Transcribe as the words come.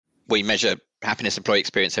we measure happiness employee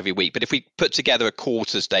experience every week. But if we put together a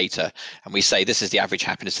quarter's data and we say this is the average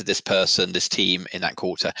happiness of this person, this team in that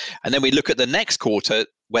quarter, and then we look at the next quarter,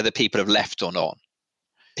 whether people have left or not,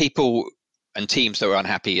 people and teams that are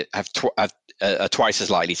unhappy are twice as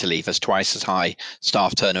likely to leave, as twice as high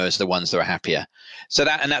staff turnover as the ones that are happier. So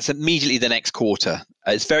that's immediately the next quarter.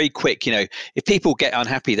 It's very quick. If people get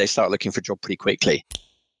unhappy, they start looking for a job pretty quickly.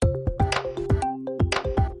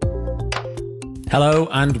 Hello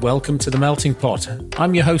and welcome to The Melting Pot.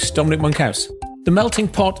 I'm your host, Dominic Monkhouse. The Melting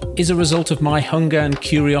Pot is a result of my hunger and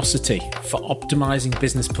curiosity for optimizing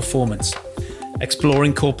business performance,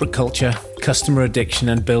 exploring corporate culture, customer addiction,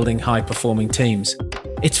 and building high-performing teams.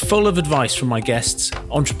 It's full of advice from my guests,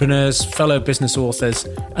 entrepreneurs, fellow business authors,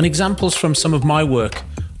 and examples from some of my work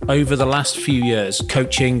over the last few years,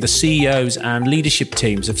 coaching the CEOs and leadership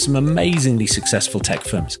teams of some amazingly successful tech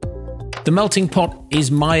firms. The Melting Pot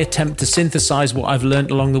is my attempt to synthesize what I've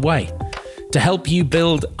learned along the way, to help you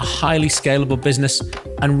build a highly scalable business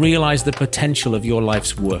and realize the potential of your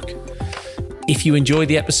life's work. If you enjoy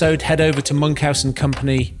the episode, head over to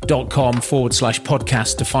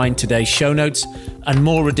monkhouseandcompany.com/podcast to find today's show notes and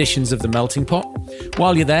more editions of The Melting Pot.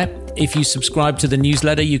 While you're there, if you subscribe to the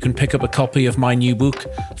newsletter, you can pick up a copy of my new book,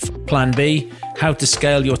 Plan B, How to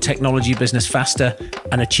Scale Your Technology Business Faster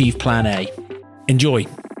and Achieve Plan A. Enjoy.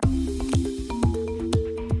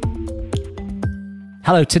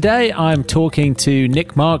 Hello, today I'm talking to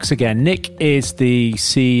Nick Marks again. Nick is the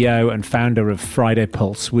CEO and founder of Friday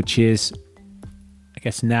Pulse, which is, I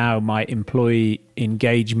guess, now my employee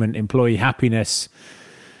engagement, employee happiness,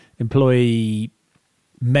 employee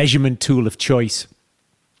measurement tool of choice.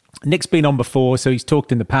 Nick's been on before, so he's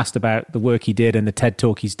talked in the past about the work he did and the TED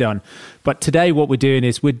Talk he's done. But today what we're doing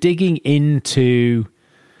is we're digging into...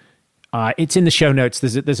 it's in the show notes.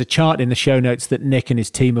 There's a chart in the show notes that Nick and his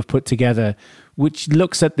team have put together, which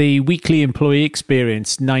looks at the weekly employee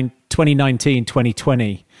experience 2019,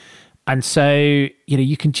 2020. And so,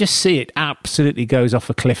 you can just see it absolutely goes off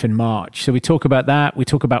a cliff in March. So we talk about that. We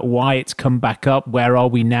talk about why it's come back up. Where are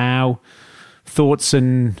we now? Thoughts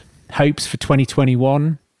and hopes for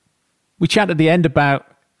 2021. We chat at the end about,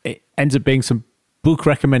 it ends up being some book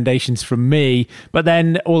recommendations from me, but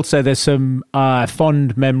then also there's some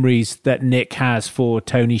fond memories that Nick has for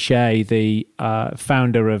Tony Hsieh, the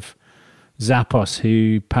founder of Zappos,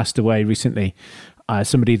 who passed away recently.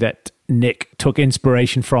 Somebody that Nick took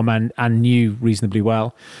inspiration from and knew reasonably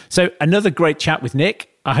well. So another great chat with Nick.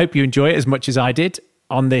 I hope you enjoy it as much as I did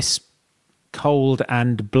on this cold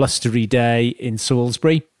and blustery day in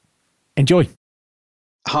Salisbury. Enjoy.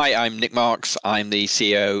 Hi, I'm Nick Marks. I'm the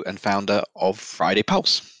CEO and founder of Friday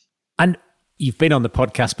Pulse. And you've been on the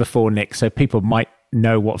podcast before, Nick, so people might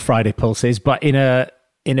know what Friday Pulse is. But in a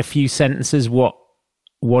few sentences, what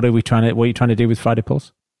are you trying to do with Friday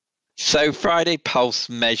Pulse? So Friday Pulse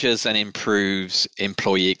measures and improves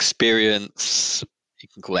employee experience. You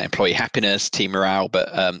can call it employee happiness, team morale,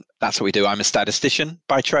 but that's what we do. I'm a statistician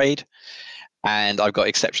by trade. And I've got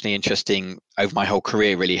exceptionally interesting over my whole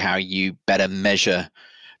career, really, how you better measure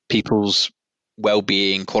people's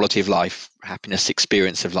well-being, quality of life, happiness,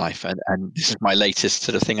 experience of life. And this is my latest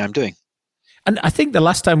sort of thing I'm doing. And I think the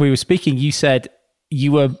last time we were speaking, you said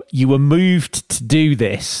you were moved to do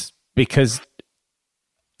this because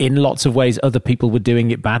in lots of ways other people were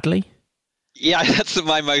doing it badly. Yeah, that's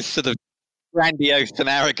my most sort of grandiose and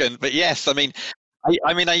arrogant. But yes, I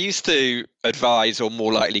used to advise or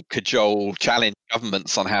more likely cajole, challenge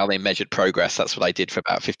governments on how they measured progress. That's what I did for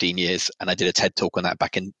about 15 years. And I did a TED Talk on that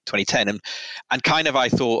back in 2010. And kind of I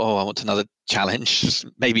thought, I want another challenge,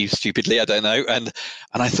 maybe stupidly, I don't know. And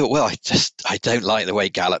I thought, well, I don't like the way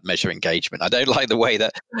Gallup measure engagement. I don't like the way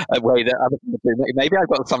that other people do. Maybe I've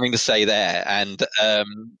got something to say there. And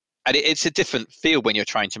it's a different field when you're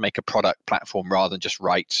trying to make a product platform rather than just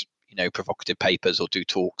write provocative papers or do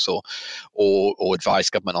talks or advise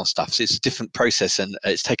government on stuff. So it's a different process, and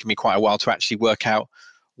it's taken me quite a while to actually work out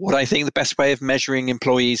what I think the best way of measuring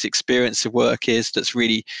employees' experience of work is. That's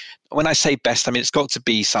really, when I say best, it's got to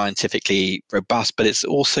be scientifically robust, but it's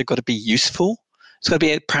also got to be useful. It's got to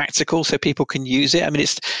be practical so people can use it.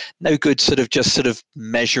 It's no good just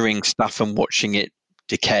measuring stuff and watching it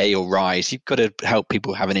decay or rise. You've got to help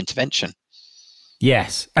people have an intervention.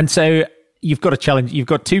 Yes. And so you've got a challenge. You've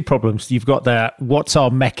got two problems. You've got what's our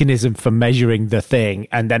mechanism for measuring the thing,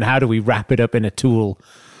 and then how do we wrap it up in a tool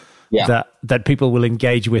that people will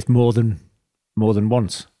engage with more than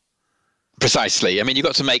once? Precisely. You've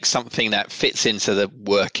got to make something that fits into the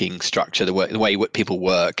working structure, the way people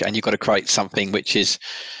work, and you've got to create something which is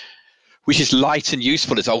light and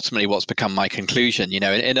useful. Is ultimately what's become my conclusion.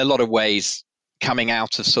 In a lot of ways, coming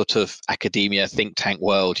out of sort of academia, think tank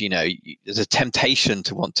world, there's a temptation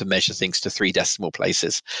to want to measure things to 3 decimal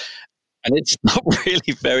places. And it's not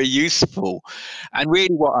really very useful. And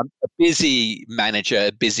really what a busy manager,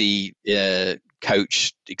 a busy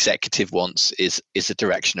coach, executive wants is a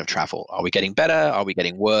direction of travel. Are we getting better? Are we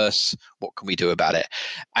getting worse? What can we do about it?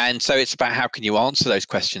 And so it's about how can you answer those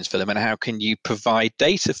questions for them, and how can you provide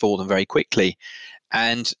data for them very quickly.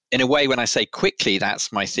 And in a way, when I say quickly,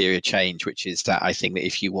 that's my theory of change, which is that I think that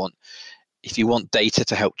if you want data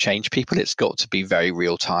to help change people, it's got to be very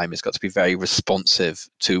real time. It's got to be very responsive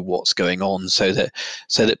to what's going on, so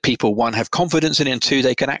that people, one, have confidence in it, and two,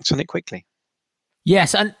 they can act on it quickly.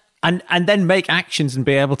 Yes, and then make actions and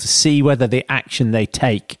be able to see whether the action they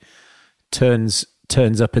take turns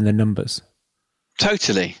up in the numbers.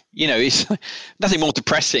 Totally. It's nothing more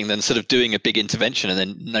depressing than sort of doing a big intervention and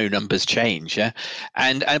then no numbers change. Yeah.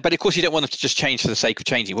 But of course you don't want them to just change for the sake of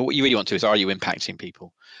changing. But what you really want to is, are you impacting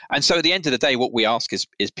people? And so at the end of the day, what we ask is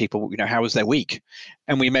people, how was their week?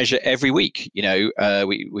 And we measure every week.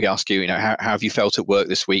 We ask you, how have you felt at work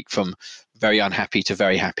this week, from very unhappy to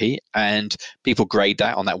very happy? And people grade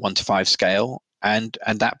that on that 1 to 5 scale. And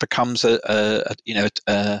that becomes a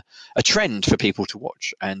trend for people to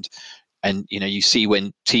watch. And you see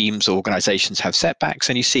when teams or organizations have setbacks,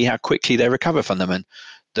 and you see how quickly they recover from them, and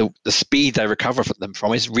the speed they recover from them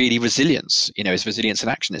from is really resilience. It's resilience in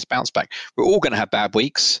action. It's bounce back. We're all going to have bad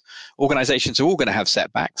weeks. Organizations are all going to have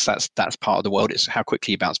setbacks. That's part of the world. It's how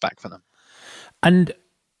quickly you bounce back from them. And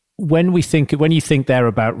when you think there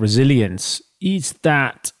about resilience, is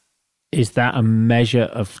that a measure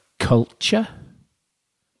of culture?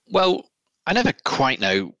 Well, I never quite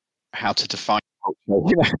know how to define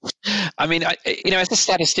culture. I mean, as a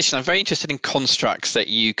statistician, I'm very interested in constructs that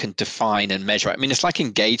you can define and measure. I mean, it's like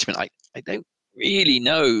engagement. I don't really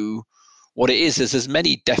know what it is. There's as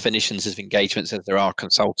many definitions of engagements as there are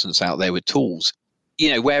consultants out there with tools.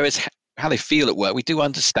 Whereas how they feel at work, we do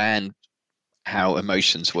understand how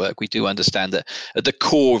emotions work. We do understand that at the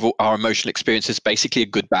core of our emotional experience is basically a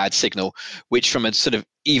good bad signal, which from a sort of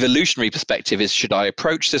evolutionary perspective is, should I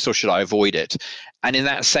approach this or should I avoid it? And in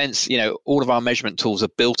that sense, all of our measurement tools are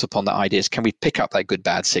built upon the ideas. Can we pick up that good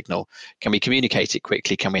bad signal? Can we communicate it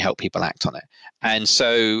quickly? Can we help people act on it? And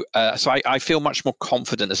so I feel much more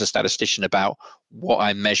confident as a statistician about what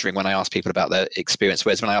I'm measuring when I ask people about their experience.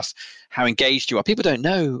 Whereas when I ask how engaged you are, people don't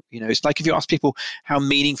know. It's like if you ask people how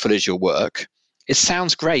meaningful is your work, it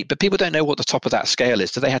sounds great, but people don't know what the top of that scale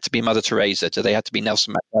is. Do they have to be Mother Teresa? Do they have to be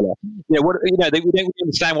Nelson Mandela? We don't really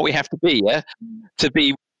understand what we have to be, to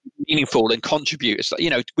be meaningful and contribute. It's like,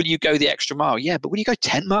 will you go the extra mile? Yeah, but will you go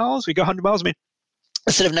 10 miles? Will you go 100 miles? I mean,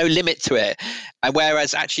 there's sort of no limit to it. And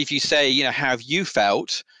whereas actually, if you say, how have you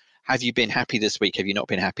felt? Have you been happy this week? Have you not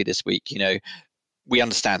been happy this week? We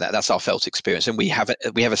understand that. That's our felt experience, and we have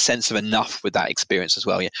a sense of enough with that experience as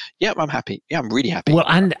well. Yeah, I'm happy. Yeah, I'm really happy. Well,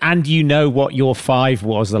 and what your 5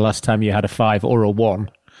 was the last time you had a 5 or a 1.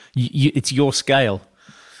 It's your scale,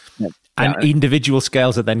 and individual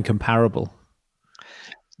scales are then comparable.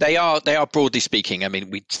 They are broadly speaking. I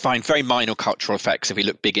mean, we find very minor cultural effects if we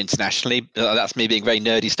look big internationally. That's me being a very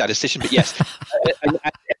nerdy statistician, but yes.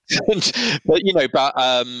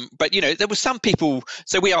 But there were some people.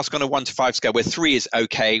 So we ask on a 1 to 5 scale, where 3 is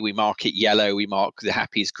okay. We mark it yellow. We mark the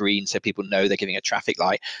happy as green, so people know they're giving a traffic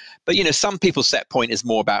light. But some people's set point is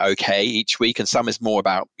more about okay each week, and some is more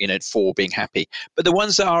about 4 being happy. But the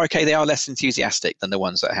ones that are okay, they are less enthusiastic than the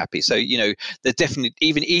ones that are happy. So they're definitely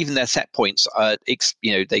even their set points are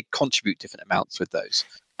they contribute different amounts with those.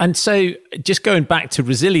 And so, just going back to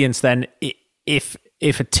resilience, then, if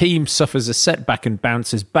a team suffers a setback and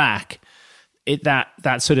bounces back,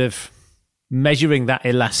 that sort of measuring that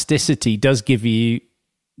elasticity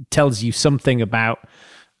tells you something about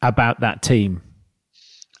that team.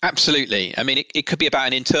 Absolutely. I mean, it could be about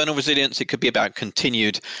an internal resilience. It could be about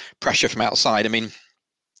continued pressure from outside. I mean,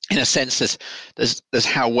 in a sense, there's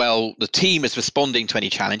how well the team is responding to any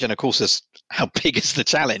challenge, and of course, there's how big is the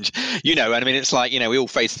challenge. And I mean, it's like we all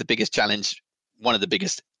face the biggest challenge, one of the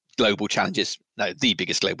biggest global challenges, the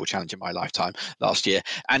biggest global challenge in my lifetime last year,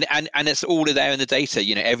 and it's all there in the data.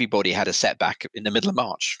 Everybody had a setback in the middle of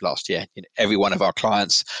March last year. Every one of our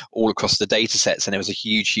clients, all across the data sets, and there was a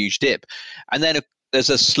huge dip, and then there's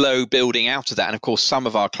a slow building out of that. And of course, some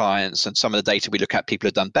of our clients and some of the data we look at, people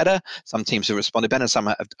have done better. Some teams have responded better,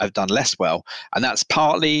 some have done less well. And that's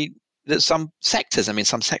partly that some sectors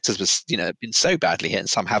was, been so badly hit and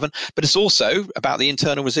some haven't. But it's also about the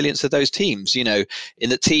internal resilience of those teams, in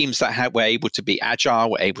the teams that were able to be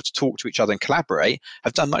agile, were able to talk to each other and collaborate,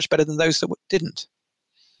 have done much better than those that didn't.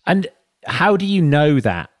 And how do you know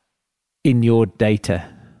that in your data?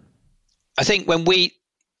 I think when we,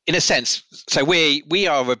 in a sense, so we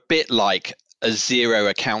are a bit like a zero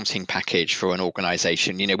accounting package for an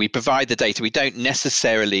organization. We provide the data. We don't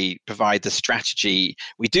necessarily provide the strategy.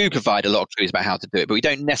 We do provide a lot of clues about how to do it, but we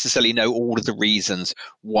don't necessarily know all of the reasons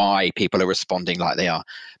why people are responding like they are.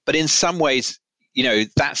 But in some ways,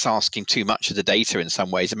 that's asking too much of the data in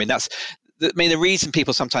some ways. The reason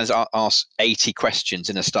people sometimes ask 80 questions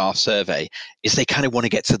in a staff survey is they kind of want to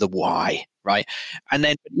get to the why, right? And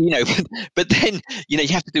then, but then, you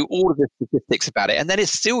have to do all of the statistics about it. And then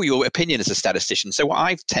it's still your opinion as a statistician. So what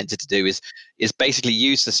I've tended to do is basically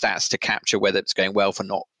use the stats to capture whether it's going well for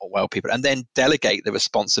not or well people, and then delegate the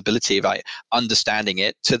responsibility of understanding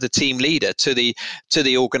it to the team leader, to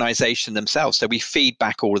the organization themselves. So we feed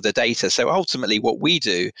back all of the data. So ultimately what we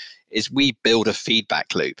do is we build a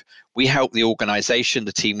feedback loop. We help the organization,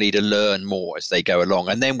 the team leader, learn more as they go along.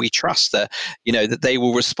 And then we trust that, that they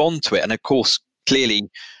will respond to it. And of course, clearly,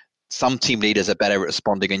 some team leaders are better at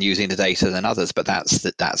responding and using the data than others, but that's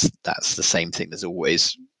the same thing. There's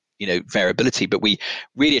always, variability, but we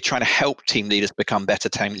really are trying to help team leaders become better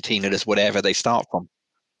team leaders, whatever they start from.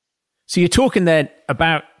 So you're talking then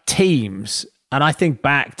about teams. And I think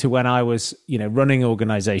back to when I was, running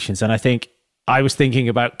organizations, and I think I was thinking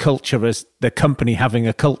about culture as the company having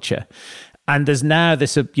a culture. And there's now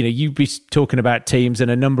this, you'd be talking about teams,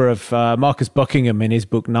 and a number of Marcus Buckingham in his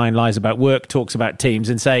book, 9 Lies About Work, talks about teams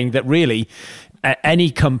and saying that really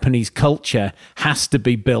any company's culture has to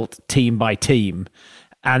be built team by team.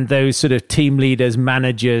 And those sort of team leaders,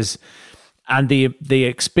 managers, and the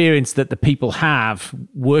experience that the people have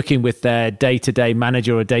working with their day-to-day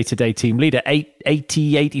manager or day-to-day team leader,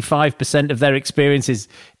 85% of their experience is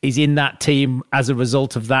in that team as a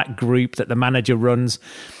result of that group that the manager runs.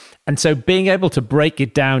 And so being able to break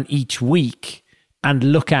it down each week and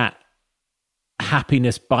look at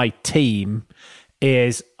happiness by team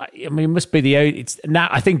is, it must be it's now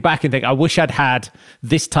I think back and think, I wish I'd had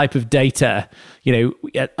this type of data.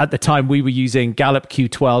 At the time we were using Gallup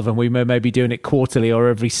Q12, and we were maybe doing it quarterly or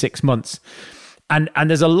every 6 months. And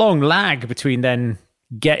there's a long lag between then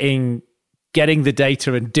getting the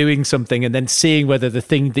data and doing something, and then seeing whether the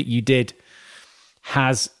thing that you did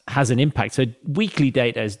has an impact. So weekly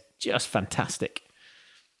data is just fantastic.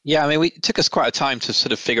 Yeah, it took us quite a time to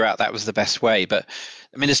sort of figure out that was the best way. But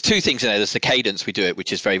there's two things in there. There's the cadence we do it,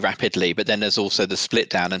 which is very rapidly, but then there's also the split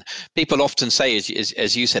down. And people often say,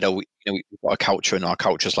 as you said, we've got a culture, and our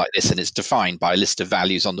culture's like this, and it's defined by a list of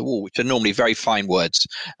values on the wall, which are normally very fine words.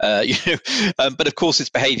 But of course, it's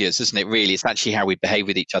behaviors, isn't it? Really, it's actually how we behave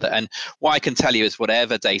with each other. And what I can tell you is,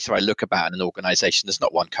 whatever data I look about in an organization, there's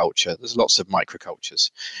not one culture. There's lots of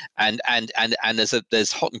microcultures, and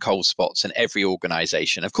there's hot and cold spots in every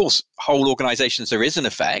organization. Of course, whole organizations, there is an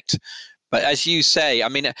effect. But as you say, I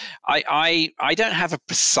don't have a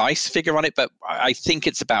precise figure on it, but I think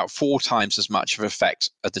it's about 4 times as much of an effect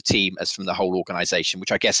of the team as from the whole organization,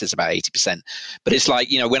 which I guess is about 80%. But it's like,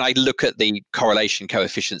 when I look at the correlation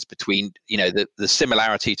coefficients between, the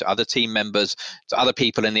similarity to other team members, to other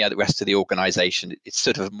people in the rest of the organization, it's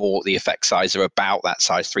sort of more, the effect size are about that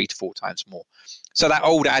size, 3 to 4 times more. So that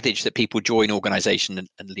old adage that people join organization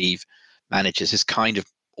and leave managers is kind of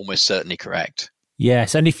almost certainly correct.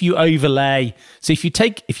 Yes, and if you overlay, so if you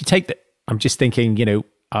take the, I'm just thinking,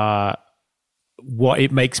 what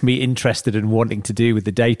it makes me interested in wanting to do with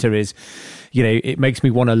the data is, it makes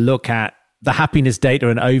me want to look at the happiness data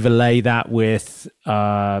and overlay that with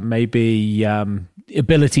maybe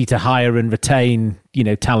ability to hire and retain,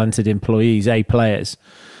 talented employees, A players.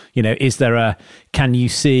 Is there can you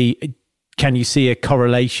see a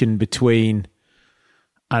correlation between,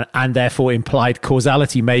 and therefore implied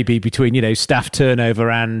causality maybe between, staff turnover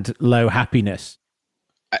and low happiness?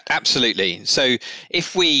 Absolutely. So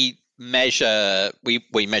if we measure, we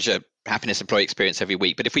measure happiness employee experience every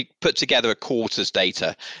week, but if we put together a quarter's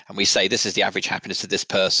data and we say this is the average happiness of this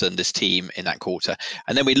person, this team in that quarter,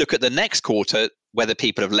 and then we look at the next quarter, whether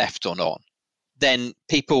people have left or not, then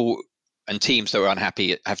people and teams that are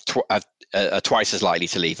unhappy are twice as likely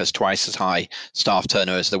to leave, as twice as high staff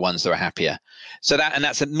turnover as the ones that are happier. So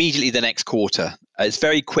that's immediately the next quarter. It's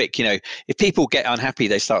very quick. If people get unhappy,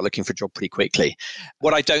 they start looking for a job pretty quickly.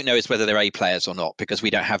 What I don't know is whether they're A players or not, because we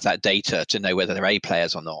don't have that data to know whether they're A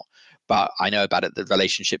players or not. But I know about it, the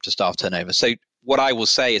relationship to staff turnover. So what I will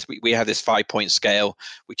say is we have this 5-point scale,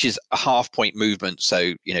 which is a half-point movement.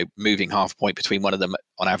 So, moving half a point between one of them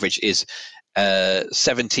on average is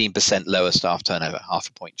 17% lower staff turnover, half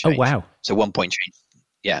a point change. Oh, wow. So 1 point change.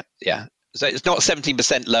 Yeah. So it's not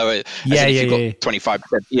 17% lower as if you've got 25%.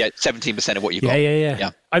 Yeah, 17% of what you've got.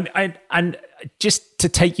 Yeah. And just to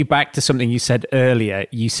take you back to something you said earlier,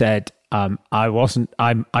 you said I wasn't,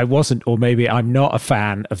 or maybe I'm not a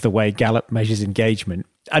fan of the way Gallup measures engagement.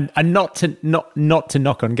 And not to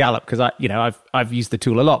knock on Gallup, because I've used the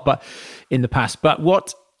tool a lot, but in the past. But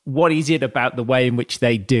what is it about the way in which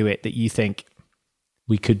they do it that you think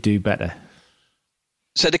we could do better?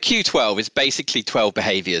 So the Q12 is basically 12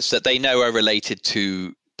 behaviors that they know are related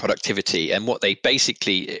to productivity, and what they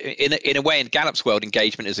basically, in a way, in Gallup's world,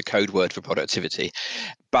 engagement is a code word for productivity,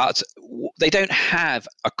 but they don't have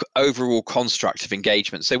an overall construct of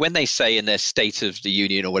engagement. So when they say in their State of the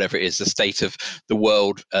Union or whatever it is, the State of the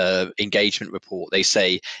World engagement report, they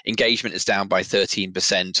say engagement is down by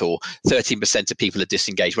 13% or 13% of people are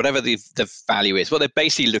disengaged, whatever the value is. What they're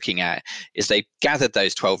basically looking at is they've gathered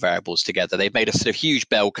those 12 variables together. They've made a sort of huge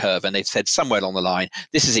bell curve, and they've said somewhere along the line,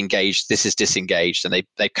 this is engaged, this is disengaged, and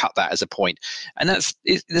they cut that as a point. And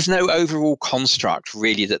there's no overall construct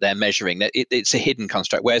really that they're measuring. It's a hidden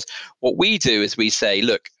construct. Whereas what we do is we say,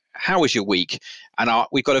 look, how was your week? And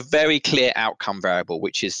we've got a very clear outcome variable,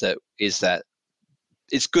 which is that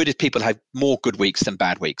it's good if people have more good weeks than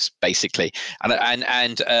bad weeks, basically. And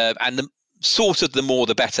the sort of the more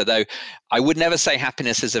the better, though I would never say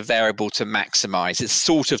happiness is a variable to maximize. It's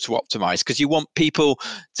sort of to optimize, because you want people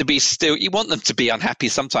to be you want them to be unhappy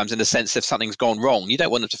sometimes, in the sense if something's gone wrong. You don't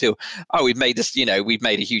want them to feel, oh, we've made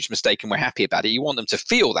a huge mistake and we're happy about it. You want them to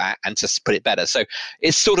feel that and to put it better. So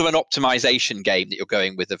it's sort of an optimization game that you're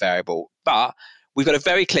going with the variable, but we've got a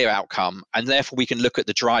very clear outcome, and therefore we can look at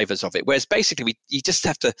the drivers of it. Whereas basically you just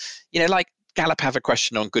have to, like Gallup have a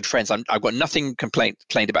question on good friends. I've got nothing complained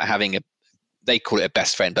about having they call it a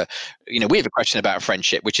best friend, but we have a question about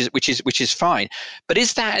friendship, which is fine. But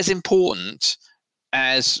is that as important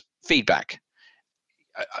as feedback?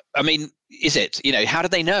 I mean, is it? How do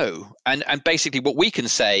they know? And basically what we can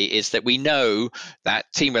say is that we know that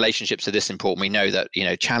team relationships are this important. We know that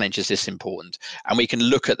challenge is this important, and we can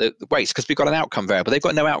look at the weights because we've got an outcome variable. They've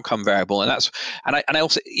got no outcome variable, and I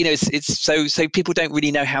also it's so people don't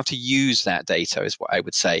really know how to use that data, is what I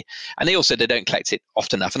would say. And they don't collect it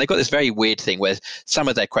often enough, and they've got this very weird thing where some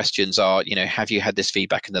of their questions are have you had this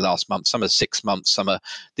feedback in the last month? Some are 6 months, some are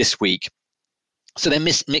this week. So they're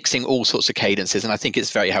mixing all sorts of cadences, and I think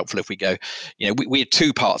it's very helpful if we go, we have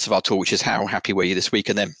two parts of our tool, which is how happy were you this week,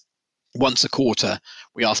 and then once a quarter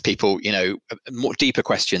we ask people, more deeper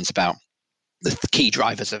questions about the key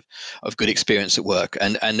drivers of good experience at work,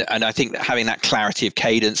 and I think that having that clarity of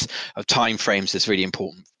cadence, of time frames, is really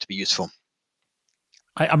important to be useful.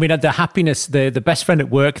 I mean, the happiness, the best friend at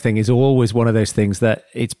work thing is always one of those things that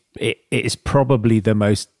it is probably the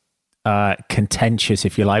most contentious,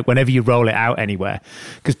 if you like, whenever you roll it out anywhere,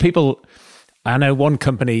 because I know one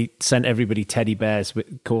company sent everybody teddy bears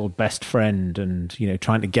called best friend, and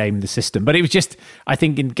trying to game the system. But it was just, I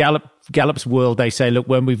think in Gallup's world, they say, look,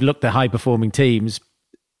 when we've looked at high performing teams,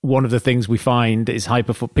 one of the things we find is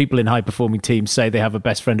people in high performing teams say they have a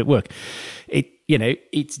best friend at work.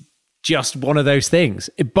 It's just one of those things,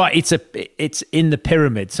 but it's in the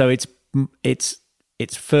pyramid, so it's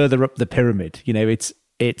further up the pyramid.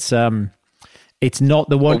 It's not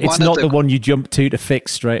the one. It's not the one you jump to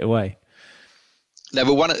fix straight away. No,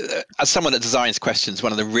 but as someone that designs questions,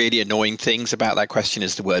 one of the really annoying things about that question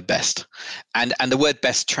is the word best, and the word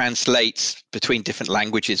best translates between different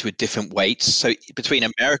languages with different weights. So between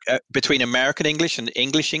American English and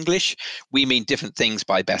English, we mean different things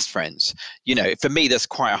by best friends. For me, there's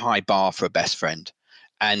quite a high bar for a best friend.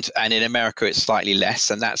 And in America, it's slightly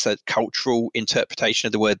less, and that's a cultural interpretation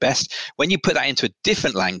of the word best. When you put that into a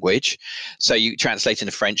different language, so you translate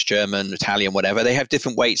into French, German, Italian, whatever, they have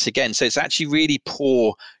different weights again. So it's actually really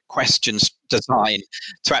poor questions design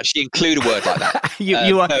to actually include a word like that.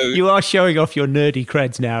 You are showing off your nerdy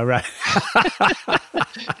creds now, right?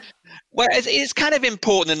 Well, it's kind of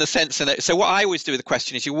important in the sense that, so what I always do with the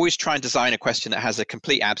question is you always try and design a question that has a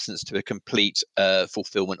complete absence to a complete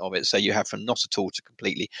fulfillment of it. So you have from not at all to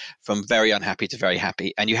completely, from very unhappy to very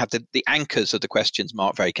happy, and you have the anchors of the questions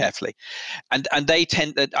marked very carefully. And they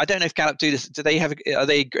tend, I don't know if Gallup do this. Do they have? Are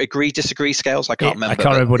they agree disagree scales? I can't remember. I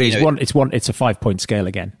can't remember what it is. It's a 5-point scale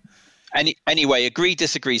again. Anyway, agree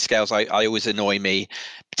disagree scales I always annoy me,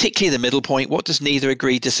 particularly the middle point. What does neither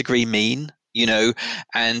agree disagree mean?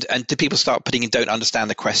 And do people start putting in don't understand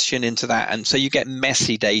the question into that, and so you get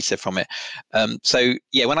messy data from it. So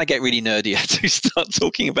yeah, when I get really nerdy, I do start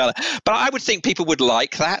talking about it. But I would think people would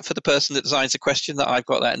like that for the person that designs a question, that I've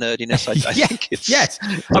got that nerdiness. I think it's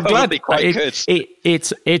I'm glad. Quite good.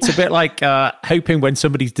 It's a bit like hoping when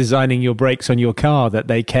somebody's designing your brakes on your car that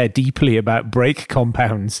they care deeply about brake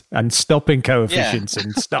compounds and stopping coefficients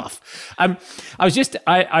and stuff. I was just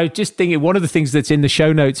thinking, one of the things that's in the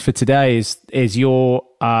show notes for today is is your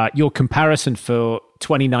comparison for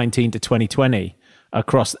 2019 to 2020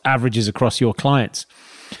 across averages across your clients.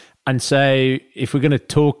 And so if we're going to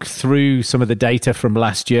talk through some of the data from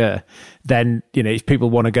last year, then, if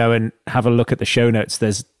people want to go and have a look at the show notes,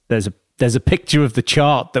 there's a picture of the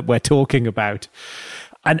chart that we're talking about.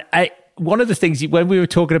 And one of the things, when we were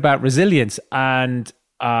talking about resilience and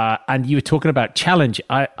you were talking about challenge,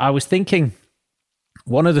 I was thinking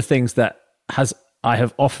one of the things that I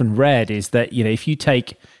have often read is that, if you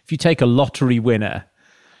take a lottery winner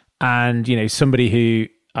and, somebody who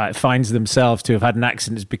finds themselves to have had an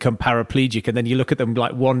accident, has become paraplegic, and then you look at them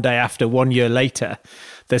like one day after, 1 year later,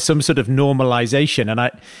 there's some sort of normalization. And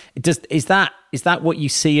is that what you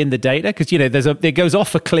see in the data? Because it goes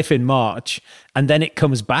off a cliff in March and then it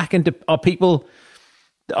comes back. And are people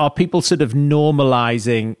sort of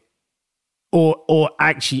normalizing, or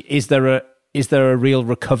actually is there a real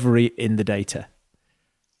recovery in the data?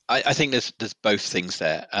 I think there's both things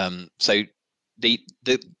there. So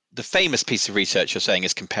the famous piece of research you're saying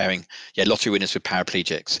is comparing lottery winners with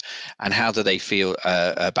paraplegics, and how do they feel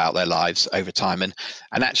about their lives over time. And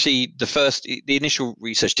actually the initial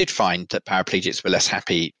research did find that paraplegics were less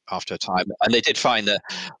happy after a time, and they did find that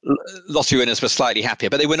lottery winners were slightly happier,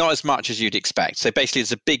 but they were not as much as you'd expect. So basically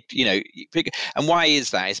it's a big, and why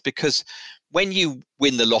is that? It's because when you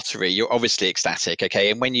win the lottery, you're obviously ecstatic,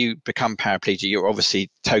 okay? And when you become paraplegic, you're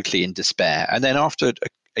obviously totally in despair. And then after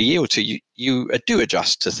a year or two, you do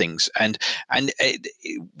adjust to things. And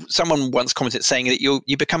someone once commented saying that you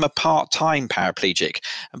become a part-time paraplegic.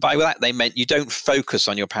 And by that, they meant you don't focus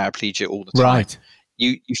on your paraplegia all the time. Right.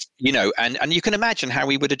 And you can imagine how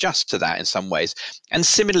we would adjust to that in some ways. And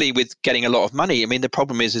similarly with getting a lot of money, I mean, the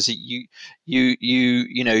problem is that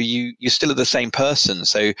you're still the same person.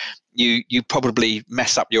 So you probably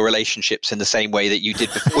mess up your relationships in the same way that you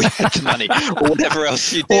did before you had the money, or whatever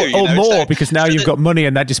else you do. Or more, because now you've got money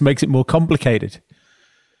and that just makes it more complicated.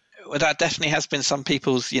 Well, that definitely has been some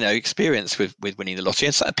people's, experience with winning the lottery.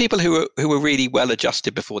 And so people who were really well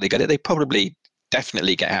adjusted before they get it, they probably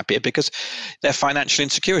definitely get happier because their financial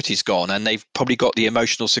insecurity is gone and they've probably got the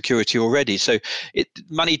emotional security already. So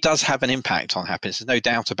money does have an impact on happiness. There's no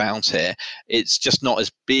doubt about it. It's just not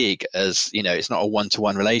as big as, it's not a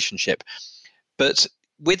one-to-one relationship. But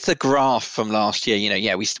with the graph from last year,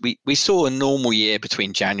 we saw a normal year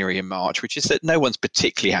between January and March, which is that no one's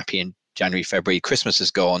particularly happy in January, February. Christmas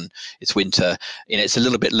is gone. It's winter. It's a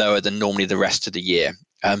little bit lower than normally the rest of the year.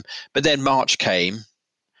 But then March came.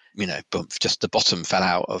 Just the bottom fell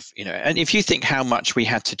out of, and if you think how much we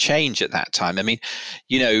had to change at that time, I mean,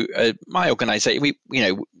 my organization,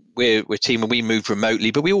 we're a team and we moved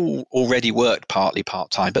remotely, but we all already worked partly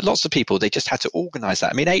part-time, but lots of people, they just had to organize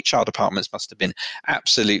that. I mean, HR departments must have been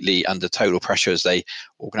absolutely under total pressure as they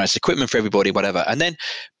organized equipment for everybody, whatever. And then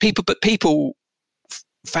people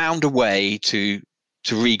found a way to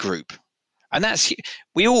regroup. And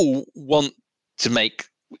we all want to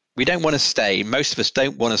we don't want to stay. Most of us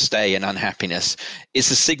don't want to stay in unhappiness.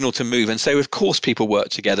 It's a signal to move. And so, of course, people work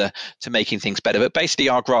together to making things better. But basically,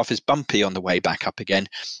 our graph is bumpy on the way back up again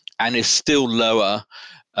and is still lower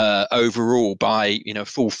overall by,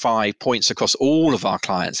 full 5 points across all of our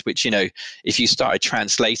clients, which, if you started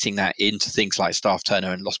translating that into things like staff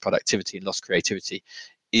turnover and lost productivity and lost creativity,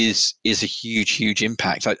 is a huge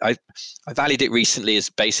impact. I valued it recently as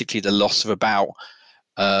basically the loss of about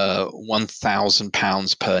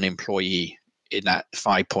 £1,000 per an employee in that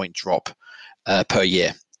 5 point drop per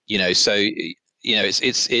year. So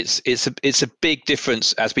it's a big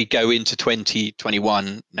difference as we go into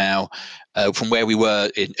 2021 now from where we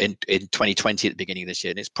were in 2020 at the beginning of this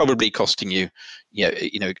year, and it's probably costing you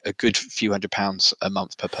a good few £100 a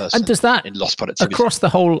month per person. And does that, in lost productivity across the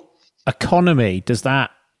whole economy, does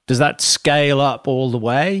that scale up all the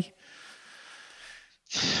way?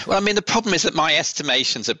 Well, I mean, the problem is that my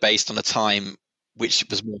estimations are based on a time which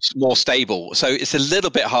was more stable. So it's a little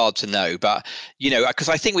bit hard to know, but, because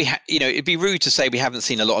I think it'd be rude to say we haven't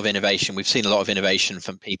seen a lot of innovation. We've seen a lot of innovation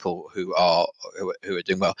from people who are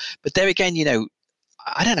doing well. But there again,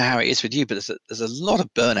 I don't know how it is with you, but there's a lot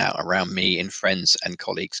of burnout around me and friends and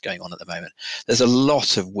colleagues going on at the moment. There's a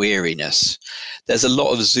lot of weariness. There's a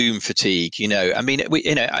lot of Zoom fatigue, I mean,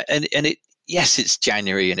 yes, it's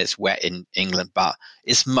January and it's wet in England, but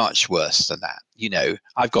it's much worse than that.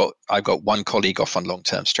 I've got one colleague off on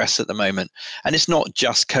long-term stress at the moment, and it's not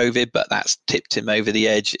just COVID, but that's tipped him over the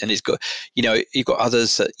edge. And it's got, you've got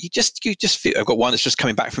others that you just feel. I've got one that's just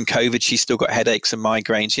coming back from COVID. She's still got headaches and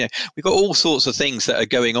migraines. We've got all sorts of things that are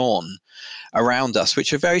going on around us,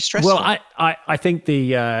 which are very stressful. Well, I think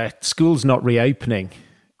the schools not reopening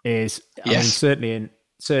is, I mean,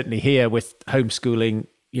 certainly here with homeschooling,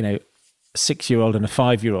 a 6-year-old and a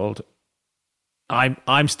 5-year-old,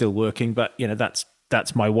 I'm still working, but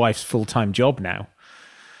that's my wife's full-time job now.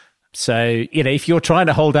 So, if you're trying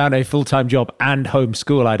to hold down a full-time job and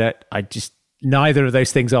homeschool, neither of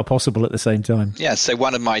those things are possible at the same time. Yeah. So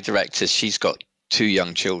one of my directors, she's got 2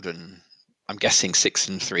 young children. I'm guessing 6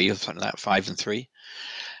 and 3 or something like that, 5 and 3.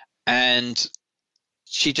 And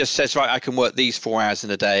she just says, right, I can work these 4 hours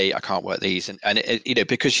in a day. I can't work these. And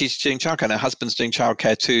because she's doing childcare and her husband's doing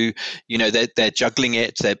childcare too, they're juggling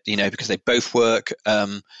it, because they both work.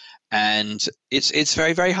 And it's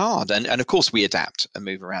very, very hard. And of course we adapt and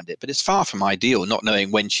move around it, but it's far from ideal not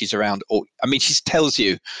knowing when she's around. She tells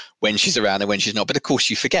you when she's around and when she's not, but of course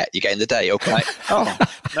you forget. You get in the day, okay? Oh,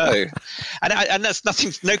 no. And that's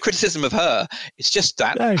nothing, no criticism of her. It's just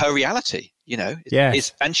that her reality,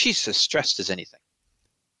 and she's as stressed as anything.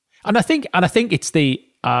 And I think it's the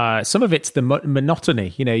some of it's the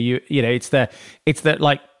monotony. It's the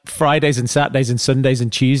like Fridays and Saturdays and Sundays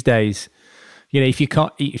and Tuesdays. If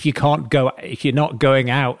you're not going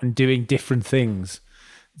out and doing different things,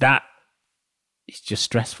 that is just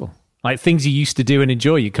stressful. Like things you used to do and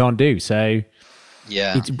enjoy, you can't do. So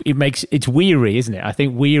yeah, it's weary, isn't it? I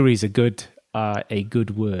think weary is a good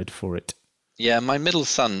word for it. Yeah, my middle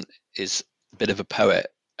son is a bit of a poet,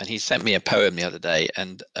 and he sent me a poem the other day,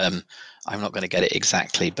 and I'm not going to get it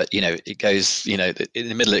exactly, but it goes, in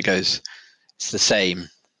the middle it goes, it's the same,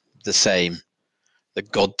 the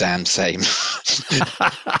goddamn same.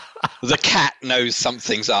 The cat knows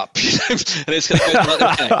something's up, and it's going to go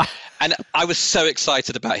like that. And I was so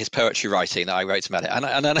excited about his poetry writing that I wrote about it,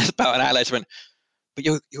 and then about an hour later I went, but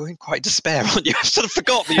you're in quite despair, aren't you? I've sort of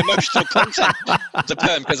forgot the emotional content of the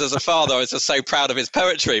poem, because as a father I was just so proud of his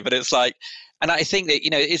poetry. But it's like, and I think that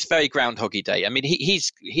it's very Groundhoggy Day. I mean,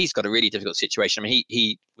 he's got a really difficult situation. I mean,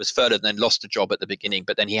 he was furloughed and then lost a job at the beginning,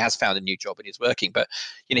 but then he has found a new job and he's working. But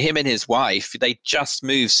him and his wife, they just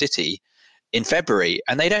moved city in February,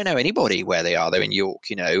 and they don't know anybody where they are. They're in York,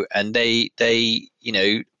 and they've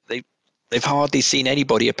hardly seen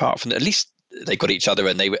anybody apart from, at least they got each other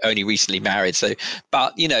and they were only recently married. So,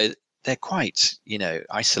 but they're quite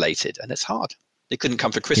isolated, and it's hard. They couldn't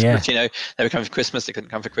come for Christmas, they were coming for Christmas. They couldn't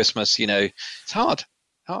come for Christmas, it's hard.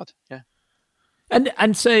 Yeah.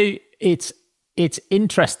 And so it's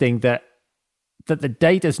interesting that the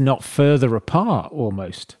data's not further apart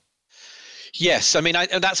almost. Yes. I mean,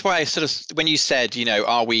 that's why I sort of, when you said,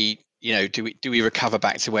 are we, do we recover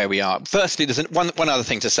back to where we are? Firstly, there's one other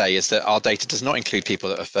thing to say is that our data does not include people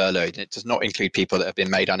that are furloughed. It does not include people that have been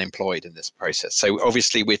made unemployed in this process. So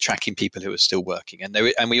obviously we're tracking people who are still working, and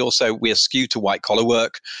we are skewed to white collar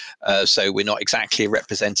work. So we're not exactly a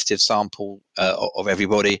representative sample of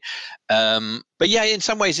everybody. But yeah, in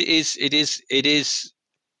some ways it is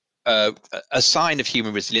a sign of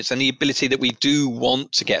human resilience and the ability that we do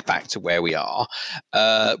want to get back to where we are,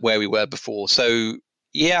 where we were before. So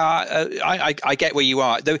yeah, I get where you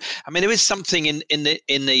are. Though, I mean, there is something in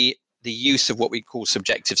the use of what we call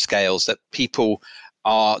subjective scales that people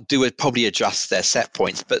do probably adjust their set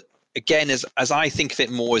points. But again, as I think of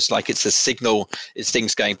it more as like it's a signal, is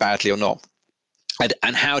things going badly or not?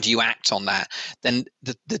 And how do you act on that? Then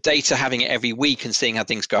the data, having it every week and seeing how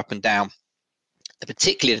things go up and down,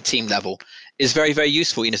 particularly at a team level, is very, very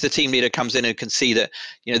useful. If the team leader comes in and can see that,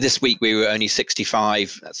 this week we were only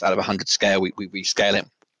 65, that's out of 100 scale, we scale it.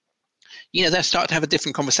 They'll start to have a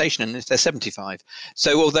different conversation, and if they're 75.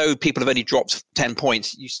 So although people have only dropped 10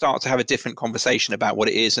 points, you start to have a different conversation about what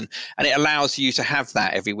it is, and it allows you to have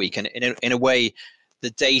that every week. And in a way,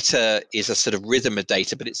 the data is a sort of rhythm of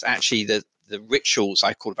data, but it's actually the rituals,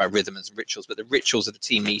 I call it about rhythm and rituals, but the rituals of the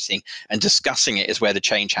team meeting and discussing it is where the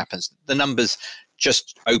change happens. The numbers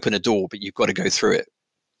just open a door, but you've got to go through it.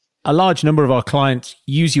 A large number of our clients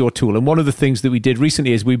use your tool, and one of the things that we did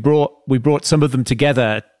recently is we brought some of them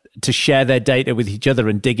together to share their data with each other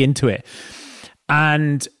and dig into it.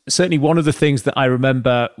 And certainly one of the things that I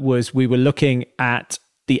remember was we were looking at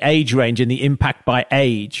the age range and the impact by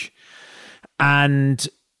age, and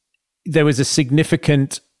there was a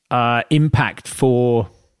significant impact for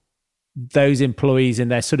those employees in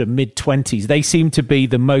their sort of mid-20s. They seem to be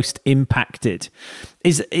the most impacted.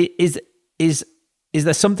 Is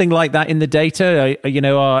there something like that in the data?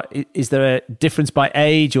 Is there a difference by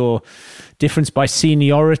age or difference by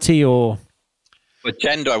seniority or? Well,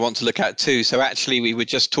 gender I want to look at too. So actually we were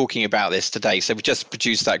just talking about this today. So we just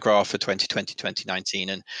produced that graph for 2020, 2019.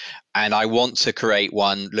 And I want to create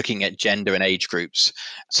one looking at gender and age groups.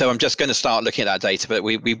 So I'm just going to start looking at that data, but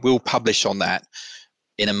we will publish on that.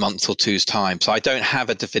 in a month or two's time. So I don't have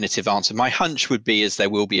a definitive answer. My hunch would be is there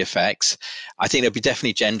will be effects. I think there'll be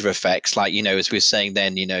definitely gender effects. Like, as we were saying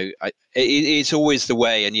then, it's always the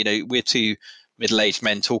way, and, we're two middle-aged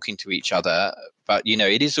men talking to each other, but,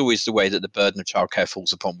 it is always the way that the burden of childcare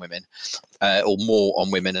falls upon women, or more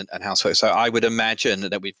on women and housework. So I would imagine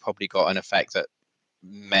that we've probably got an effect that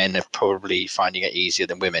men are probably finding it easier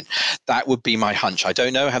than women. That would be my hunch. I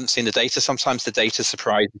don't know. I haven't seen the data. Sometimes the data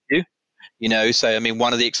surprises you. So I mean,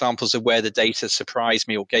 one of the examples of where the data surprised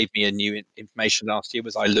me or gave me a new information last year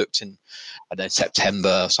was I looked in, I don't know,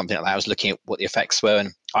 September or something like that. I was looking at what the effects were, and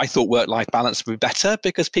I thought work-life balance would be better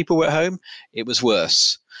because people were at home. It was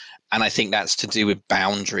worse. And I think that's to do with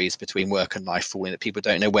boundaries between work and life falling, that people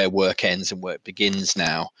don't know where work ends and work begins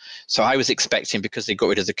now. So I was expecting, because they got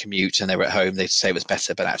rid of the commute and they were at home, they'd say it was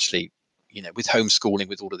better, but actually, with homeschooling,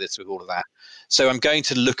 with all of this, with all of that. So I'm going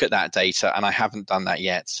to look at that data, and I haven't done that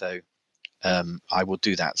yet. So I will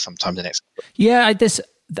do that sometime the next. Yeah,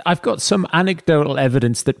 I've got some anecdotal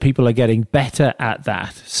evidence that people are getting better at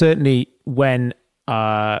that. Certainly, when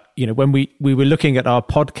when we were looking at our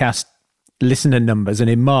podcast listener numbers, and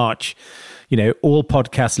in March, all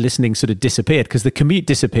podcast listening sort of disappeared because the commute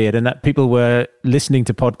disappeared, and that people were listening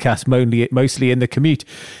to podcasts mostly in the commute,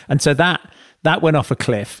 and so that went off a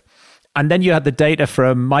cliff. And then you had the data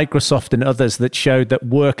from Microsoft and others that showed that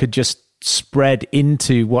work had just spread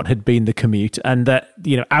into what had been the commute, and that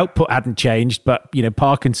output hadn't changed, but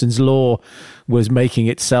Parkinson's law was making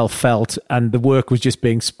itself felt, and the work was just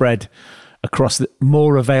being spread across the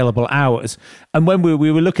more available hours. And when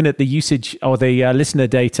we were looking at the usage or the listener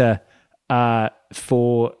data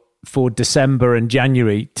for December and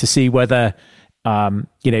January to see whether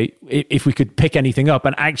if we could pick anything up,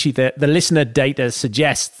 and actually the listener data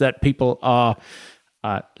suggests that people are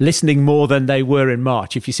listening more than they were in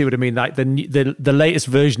March, if you see what I mean. Like the latest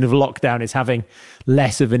version of lockdown is having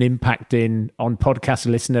less of an impact on podcast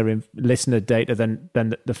listener data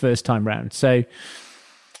than the first time round. So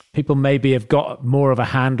people maybe have got more of a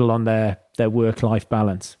handle on their work-life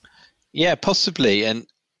balance. Yeah, possibly. And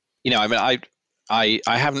I mean, I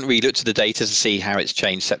haven't really looked at the data to see how it's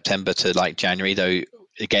changed September to like January, though.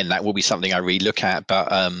 Again, that will be something I really look at.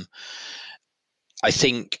 But I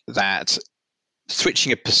think that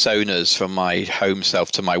switching of personas from my home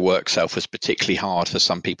self to my work self was particularly hard for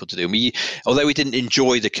some people to do. Although we didn't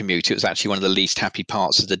enjoy the commute, it was actually one of the least happy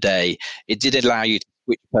parts of the day. It did allow you to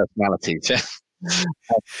switch personalities.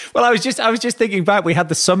 Well, I was just thinking back. We had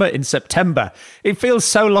the summit in September. It feels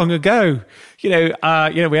so long ago. We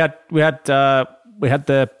had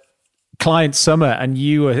the client summit, and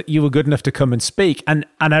you were good enough to come and speak. And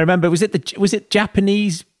I remember, was it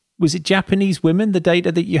Japanese women, the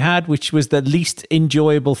data that you had, which was the least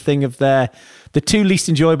enjoyable thing of the two least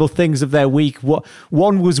enjoyable things of their week.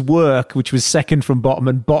 One was work, which was second from bottom,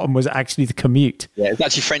 and bottom was actually the commute. Yeah, it's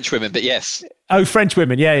actually French women, but yes. Oh, French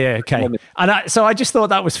women. Yeah. Okay. And so I just thought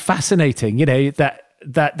that was fascinating, that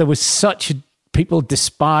there was people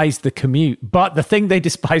despised the commute, but the thing they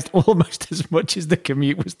despised almost as much as the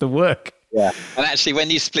commute was the work. Yeah, and actually, when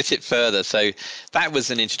you split it further, so that was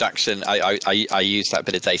an introduction. I used that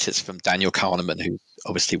bit of data. It's from Daniel Kahneman, who's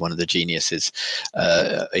obviously one of the geniuses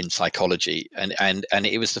in psychology, and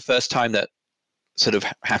it was the first time that sort of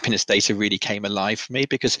happiness data really came alive for me,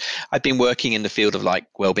 because I'd been working in the field of like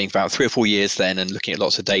well-being for about 3 or 4 years then, and looking at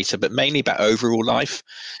lots of data, but mainly about overall life.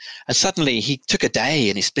 And suddenly he took a day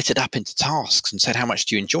and he split it up into tasks and said, how much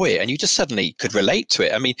do you enjoy it? And you just suddenly could relate to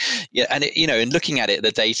it. I mean, yeah, and and looking at it,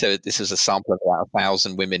 the data, this was a sample of about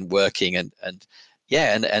 1,000 women working, and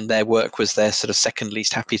their work was their sort of second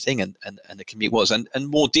least happy thing, and the commute was, and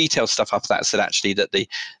more detailed stuff after that said actually that the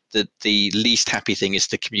least happy thing is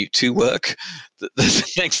the commute to work.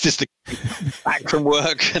 The next is the commute back from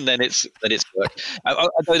work, and then it's work.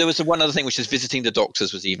 Although there was one other thing, which is visiting the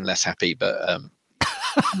doctors was even less happy, but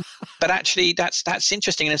actually that's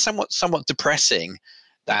interesting and somewhat depressing.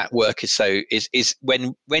 That work is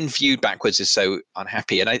when viewed backwards is so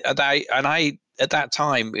unhappy, and I at that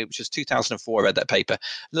time, it was just 2004, I read that paper, a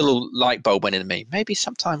little light bulb went in me. Maybe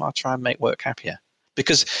sometime I'll try and make work happier,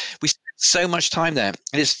 because we spend so much time there,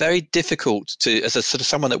 and it's very difficult to, as a sort of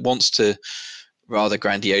someone that wants to rather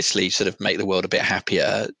grandiosely sort of make the world a bit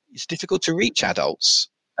happier, it's difficult to reach adults.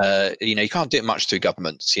 You can't do it much through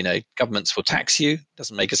governments. Governments will tax you,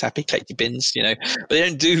 doesn't make us happy, collect your bins, but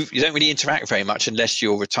you don't really interact very much unless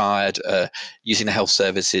you're retired, using the health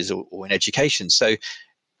services or in education. So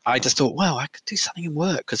I just thought, well, I could do something in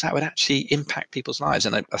work, because that would actually impact people's lives.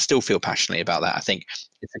 And I still feel passionately about that. I think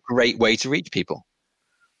it's a great way to reach people.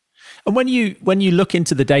 And when you look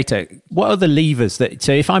into the data, what are the levers that?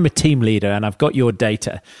 So if I'm a team leader and I've got your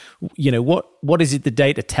data, what is it the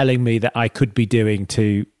data telling me that I could be doing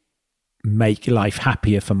to make life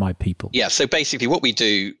happier for my people? Yeah. So basically, what we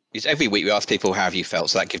do is every week we ask people, how have you felt?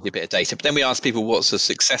 So that gives you a bit of data. But then we ask people, what's a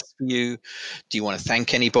success for you? Do you want to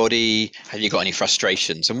thank anybody? Have you got any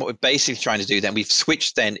frustrations? And what we're basically trying to do then, we've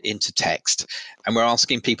switched then into text, and we're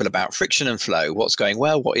asking people about friction and flow, what's going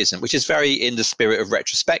well, what isn't, which is very in the spirit of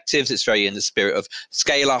retrospectives. It's very in the spirit of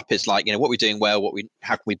scale up. It's like, what we're doing well,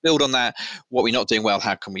 how can we build on that? What we're not doing well,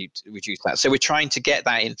 how can we reduce that? So we're trying to get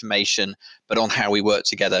that information, but on how we work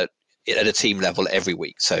together at a team level every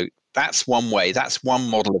week. So that's one way. That's one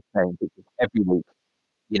model of change. Every week,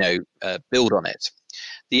 build on it.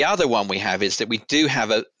 The other one we have is that we do have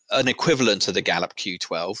an equivalent to the Gallup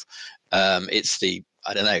Q12. It's the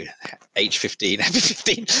H15,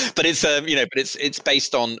 F15, but it's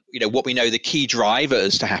based on what we know the key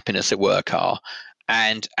drivers to happiness at work are.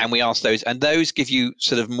 And we ask those, and those give you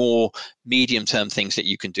sort of more medium-term things that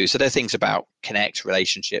you can do. So there are things about connect,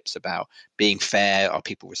 relationships, about being fair, are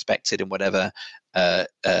people respected and whatever,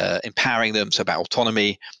 empowering them, so about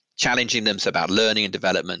autonomy, challenging them, so about learning and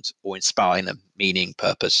development, or inspiring them, meaning,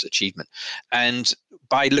 purpose, achievement. And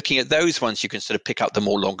by looking at those ones, you can sort of pick up the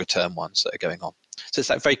more longer-term ones that are going on. So it's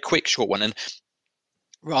that very quick, short one. And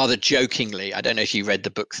rather jokingly, I don't know if you read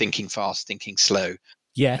the book Thinking Fast, Thinking Slow.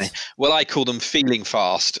 Yes. Well, I call them feeling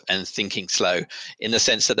fast and thinking slow, in the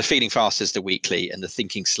sense that the feeling fast is the weekly and the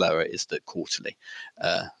thinking slower is the quarterly.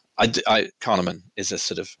 Kahneman is a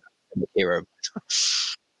sort of hero.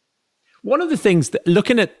 One of the things that,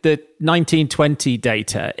 looking at the 1920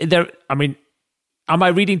 data, am I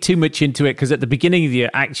reading too much into it? Because at the beginning of the year,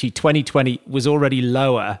 actually, 2020 was already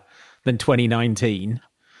lower than 2019.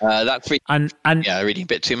 That's reading a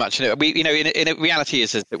bit too much. In reality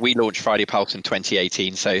is that we launched Friday Pulse in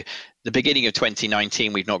 2018. So the beginning of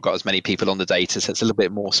 2019, we've not got as many people on the data, so it's a little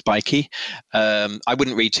bit more spiky. I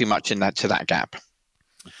wouldn't read too much into that gap.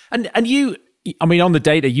 And you, on the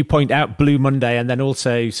data, you point out Blue Monday and then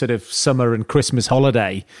also sort of summer and Christmas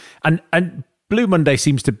holiday, and Blue Monday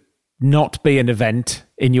seems to not be an event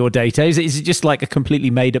in your data. Is it just like a completely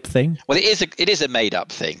made up thing? Well, it is a made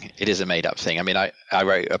up thing. It is a made up thing. I mean, I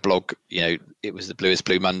wrote a blog, it was the bluest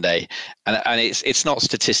Blue Monday, and it's not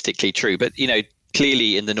statistically true, but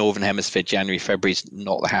clearly in the Northern Hemisphere, January, February is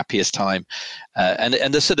not the happiest time. And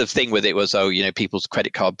the sort of thing with it was, people's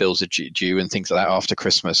credit card bills are due and things like that after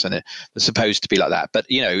Christmas. And it's supposed to be like that. But,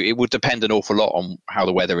 it would depend an awful lot on how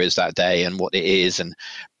the weather is that day and what it is.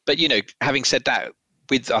 But having said that,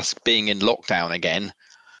 with us being in lockdown again,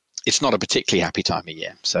 it's not a particularly happy time of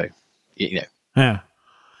year. So, Yeah.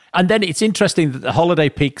 And then it's interesting that the holiday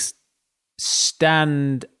peaks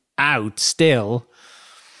stand out still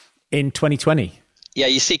in 2020. Yeah,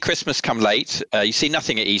 you see Christmas come late. You see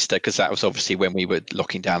nothing at Easter because that was obviously when we were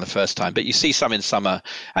locking down the first time. But you see some in summer.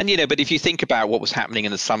 And, but if you think about what was happening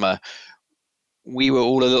in the summer, we were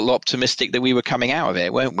all a little optimistic that we were coming out of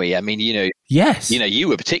it, weren't we? I mean, yes. You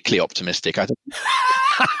were particularly optimistic. I think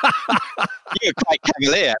you were quite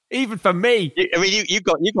cavalier, even for me. You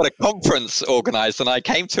got a conference organised, and I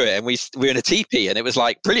came to it, and we were in a teepee, and it was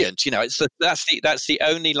like brilliant. That's the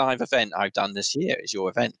only live event I've done this year is your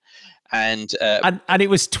event, and it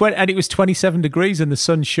was 27 degrees and the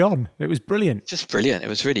sun shone. It was brilliant, just brilliant. It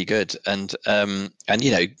was really good, and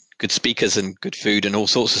good speakers and good food and all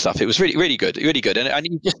sorts of stuff. It was really, really good, really good. And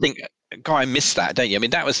you just think, God, I missed that, don't you? I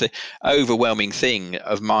mean, that was the overwhelming thing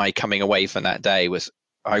of my coming away from that day was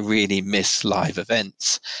I really miss live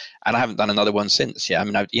events, and I haven't done another one since. Yeah, I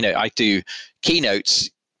mean, I do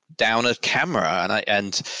keynotes down a camera,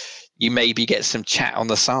 and you maybe get some chat on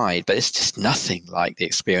the side, but it's just nothing like the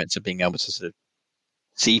experience of being able to sort of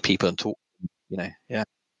see people and talk. Yeah.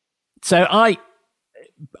 So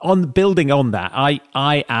on building on that,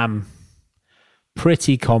 I am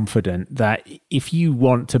pretty confident that if you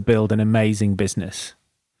want to build an amazing business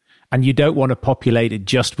and you don't want to populate it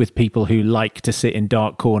just with people who like to sit in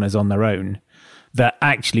dark corners on their own, that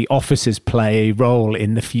actually offices play a role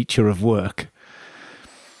in the future of work.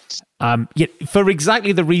 For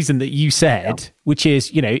exactly the reason that you said, which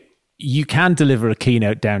is, you can deliver a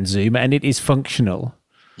keynote down Zoom and it is functional.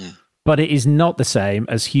 But it is not the same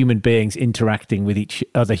as human beings interacting with each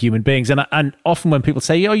other human beings. And often when people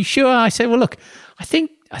say, "Are you sure?" I say, "Well, look, I think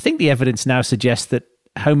the evidence now suggests that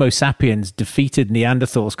Homo sapiens defeated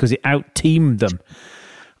Neanderthals because it out-teamed them."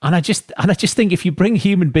 And I just think if you bring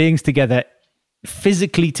human beings together,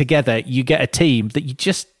 physically together, you get a team that you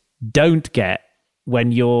just don't get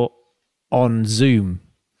when you're on Zoom.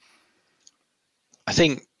 I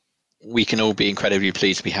think we can all be incredibly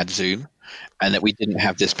pleased we had Zoom. and that we didn't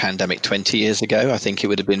have this pandemic 20 years ago, I think it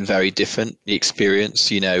would have been very different, the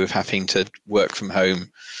experience, of having to work from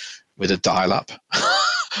home with a dial-up.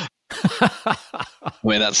 I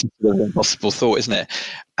mean, that's sort of an impossible thought, isn't it?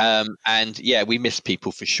 And yeah, we miss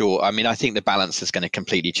people for sure. I mean, I think the balance is going to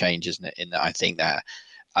completely change, isn't it? In that, I think that,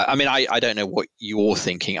 I mean, I don't know what you're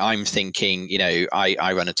thinking. I'm thinking,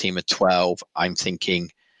 I run a team of 12. I'm thinking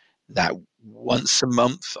that once a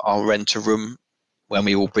month I'll rent a room when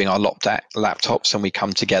we all bring our laptops and we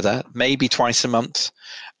come together, maybe twice a month.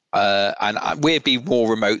 And we'll be more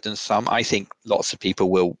remote than some. I think lots of people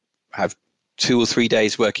will have 2 or 3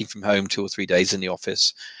 days working from home, 2 or 3 days in the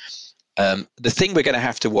office. The thing we're going to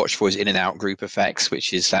have to watch for is in and out group effects,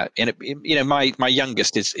 which is that my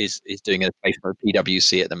youngest is doing a placement at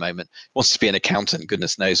PwC at the moment. Wants to be an accountant,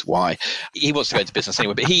 goodness knows why. He wants to go into business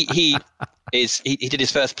anyway, but he did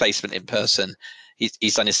his first placement in person.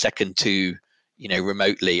 He's done his second two,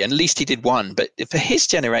 remotely, and at least he did one. But for his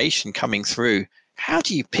generation coming through, how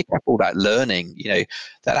do you pick up all that learning?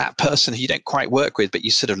 That person who you don't quite work with, but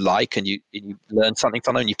you sort of like, and you learn something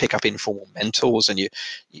from them, and you pick up informal mentors, and you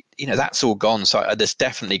that's all gone. So there's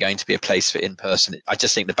definitely going to be a place for in person. I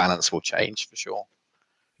just think the balance will change for sure.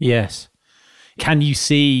 Yes. Can you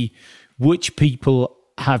see which people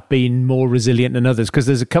have been more resilient than others? Because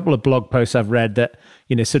there's a couple of blog posts I've read that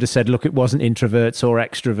sort of said, look, it wasn't introverts or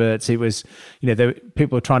extroverts. It was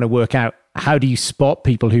people were trying to work out, how do you spot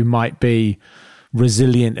people who might be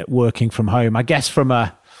resilient at working from home, I guess, from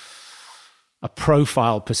a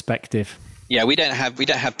profile perspective. Yeah, we don't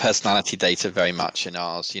have personality data very much in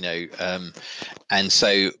ours, and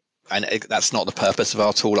that's not the purpose of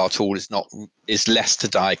our tool. Our tool is less to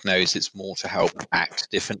diagnose; it's more to help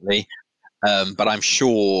act differently. But I'm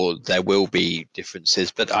sure there will be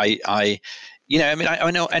differences. But I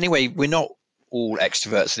know anyway. We're not all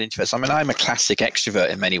extroverts and introverts. I mean, I'm a classic extrovert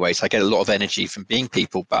in many ways. I get a lot of energy from being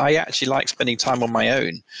people, but I actually like spending time on my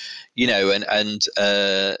own, and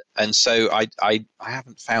so I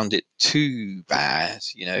haven't found it too bad,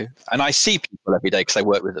 and I see people every day because I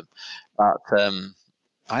work with them, but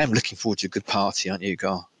I am looking forward to a good party, aren't you,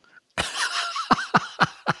 Gar?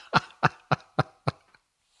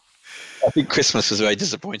 I think Christmas was very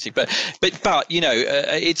disappointing, but it's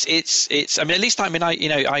I mean, at least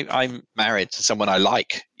I'm married to someone I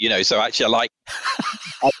like, so actually I like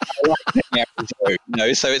hanging out with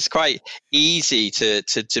her, so it's quite easy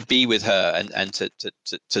to be with her and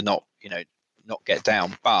to not not get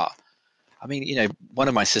down. But I mean, one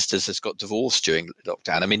of my sisters has got divorced during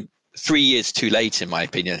lockdown. I mean, 3 years too late in my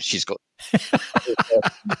opinion. She's got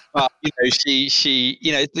but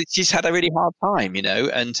she's had a really hard time,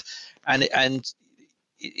 and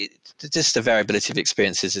just the variability of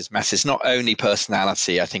experiences is massive. It's not only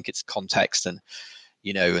personality. I think it's context and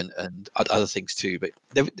and other things too. But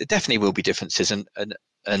there definitely will be differences, and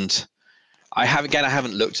I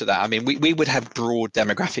haven't looked at that. I mean, we would have broad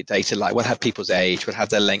demographic data, like we'll have people's age, we'll have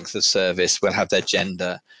their length of service, we'll have their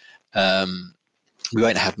gender. We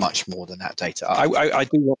won't have much more than that data. I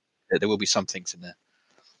do want that there will be some things in there.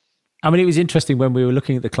 I mean, it was interesting when we were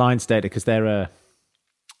looking at the clients' data, because they're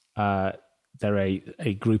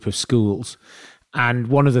a group of schools, and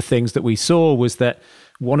one of the things that we saw was that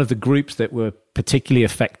one of the groups that were particularly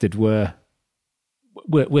affected were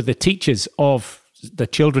the teachers of the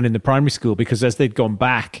children in the primary school, because as they'd gone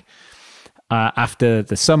back after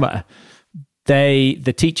the summer,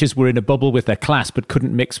 the teachers were in a bubble with their class but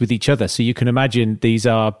couldn't mix with each other. So you can imagine these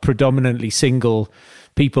are predominantly single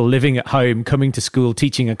people living at home, coming to school,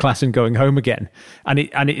 teaching a class and going home again. And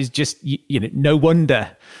it is just, no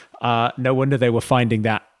wonder they were finding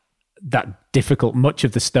that difficult. Much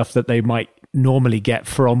of the stuff that they might normally get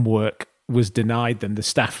from work was denied them. The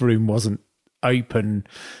staff room wasn't open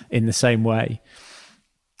in the same way.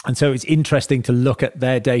 And so it's interesting to look at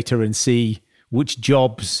their data and see which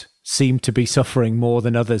jobs seem to be suffering more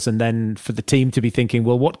than others, and then for the team to be thinking,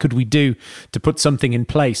 well, what could we do to put something in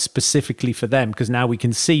place specifically for them? Because now we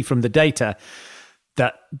can see from the data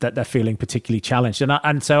that they're feeling particularly challenged.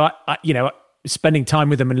 And so I spending time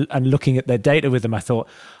with them and looking at their data with them, I thought,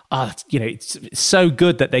 it's so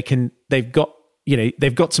good that they've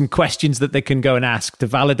got some questions that they can go and ask to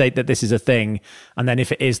validate that this is a thing, and then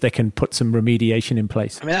if it is, they can put some remediation in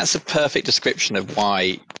place. I mean, that's a perfect description of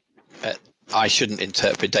why I shouldn't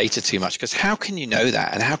interpret data too much, because how can you know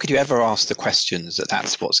that? And how could you ever ask the questions that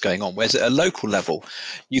that's what's going on? Whereas at a local level,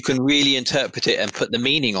 you can really interpret it and put the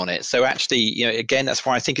meaning on it. So actually, again, that's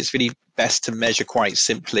why I think it's really best to measure quite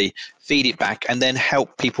simply, feed it back, and then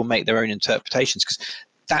help people make their own interpretations, because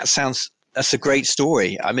that's a great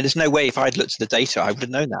story. I mean, there's no way if I'd looked at the data, I would have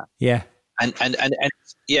known that. Yeah. And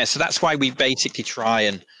yeah, so that's why we basically try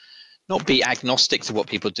and not be agnostic to what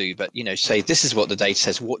people do, but say this is what the data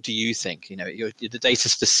says. What do you think? The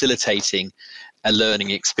data's facilitating a learning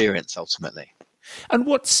experience ultimately. And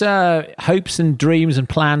what's hopes and dreams and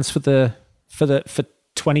plans for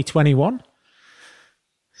 2021?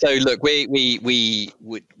 So look, we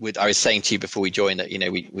would I was saying to you before we joined that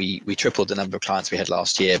we tripled the number of clients we had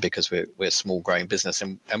last year because we're a small growing business,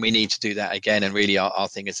 and we need to do that again. And really our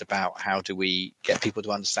thing is about how do we get people to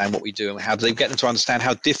understand what we do, and how do they get them to understand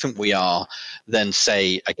how different we are than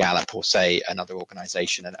say a Gallup or say another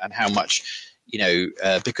organization, and how much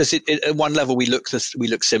because at one level we look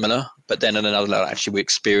similar, but then at another level actually we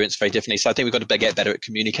experience very differently. So I think we've got to get better at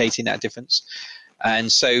communicating that difference.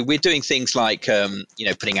 And so we're doing things like,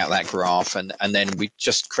 putting out that graph, and then we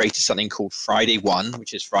just created something called Friday One,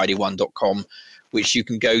 which is friday1.com, which you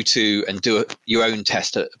can go to and do your own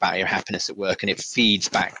test about your happiness at work, and it feeds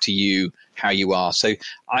back to you how you are. So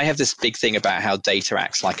I have this big thing about how data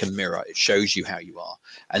acts like a mirror. It shows you how you are.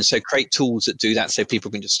 And so create tools that do that so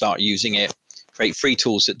people can just start using it, create free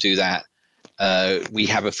tools that do that. We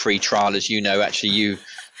have a free trial, as actually you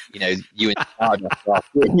inspired us.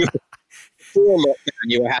 Before lockdown,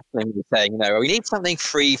 you were happily saying, we need something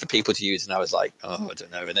free for people to use. And I was like, oh, I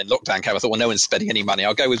don't know. And then lockdown came. I thought, well, no one's spending any money.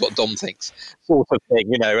 I'll go with what Dom thinks, sort of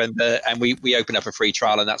thing, And we opened up a free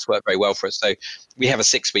trial, and that's worked very well for us. So we have a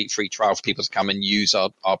 6-week free trial for people to come and use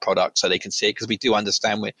our product so they can see it, because we do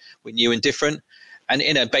understand we're new and different. And,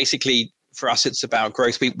 basically for us, it's about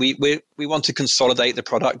growth. We want to consolidate the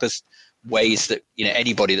product. There's ways that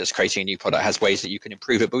anybody that's creating a new product has ways that you can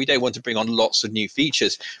improve it, but we don't want to bring on lots of new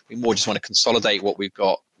features. We more just want to consolidate what we've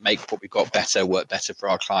got, make what we've got better, work better for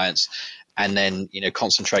our clients, and then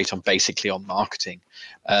concentrate on basically on marketing,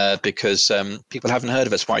 because people haven't heard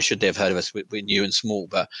of us. Why should they have heard of us? We're new and small,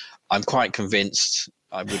 but I'm quite convinced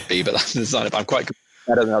I would be, but that's not. I'm quite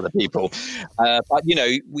better than other people, but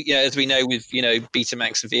as we know with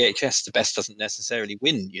Betamax and VHS, the best doesn't necessarily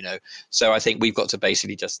win. So I think we've got to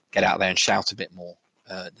basically just get out there and shout a bit more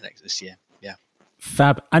this year. Yeah,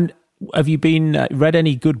 fab. And have you been read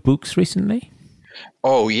any good books recently?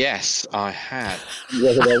 Oh yes, I have.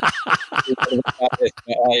 I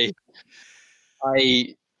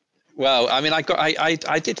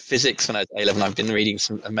did physics when I was A-level. I've been reading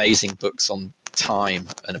some amazing books on time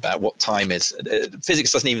and about what time is.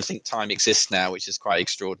 Physics doesn't even think time exists now, which is quite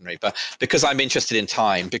extraordinary. But because I'm interested in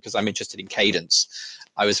time, because I'm interested in cadence,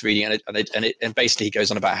 I was reading, and basically he goes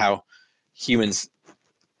on about how humans,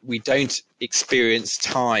 we don't experience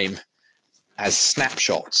time as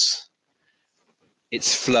snapshots.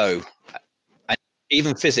 It's flow. And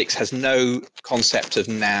even physics has no concept of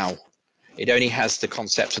now. It only has the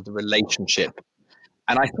concept of the relationship.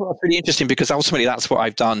 And I thought that was really interesting, because ultimately that's what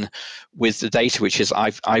I've done with the data, which is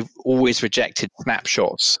I've always rejected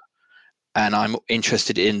snapshots, and I'm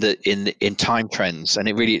interested in time trends. And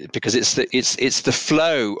it really, because it's the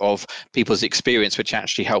flow of people's experience which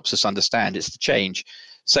actually helps us understand. It's the change.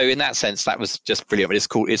 So in that sense, that was just brilliant. But it's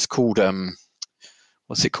called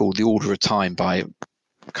what's it called? The Order of Time by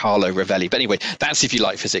Carlo Rovelli. But anyway, that's if you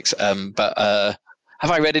like physics. Have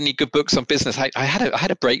I read any good books on business? I had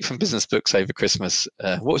a break from business books over Christmas.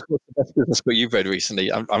 What's the best business book you've read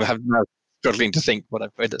recently? I'm now struggling to think what I've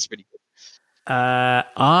read that's really good.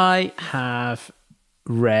 I have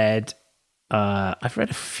read. I've read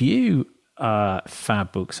a few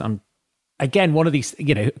fab books. I'm again one of these.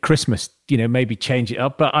 Christmas. Maybe change it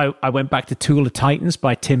up. But I went back to Tool of Titans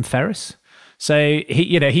by Tim Ferriss. So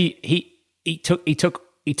he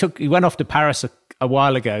went off to Paris a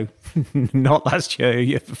while ago, not last year,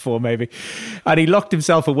 year before maybe, and he locked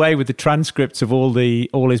himself away with the transcripts of all his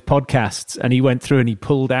podcasts, and he went through and he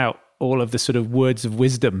pulled out all of the sort of words of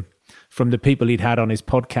wisdom from the people he'd had on his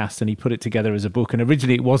podcast, and he put it together as a book. And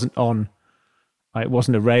originally it wasn't on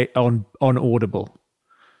Audible,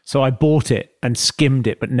 so I bought it and skimmed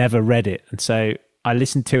it but never read it, and so I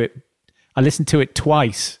listened to it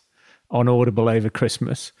twice on Audible over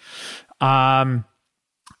Christmas.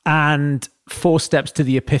 And 4 Steps to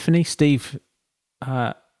the Epiphany, Steve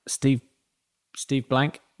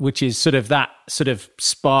Blank, which is sort of that sort of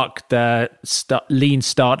sparked the lean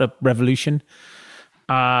startup revolution.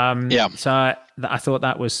 So I thought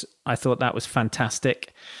that was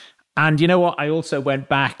fantastic. And you know what? I also went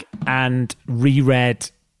back and reread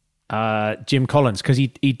Jim Collins, because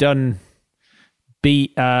he'd done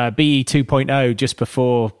BE 2.0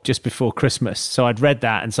 just before Christmas. So I'd read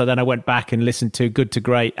that, and so then I went back and listened to Good to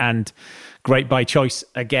Great and Great by Choice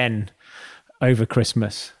again over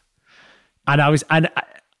Christmas. And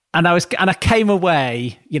I came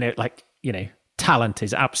away, talent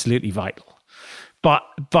is absolutely vital. But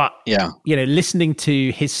yeah, listening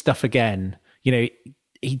to his stuff again,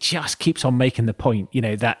 he just keeps on making the point,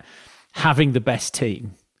 that having the best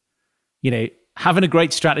team, having a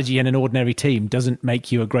great strategy and an ordinary team doesn't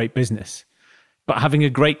make you a great business. But having a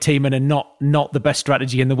great team and a not the best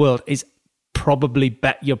strategy in the world is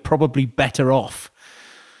you're probably better off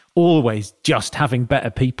always just having better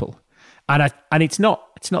people. And it's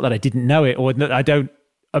not that I didn't know it or that I don't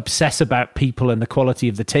obsess about people and the quality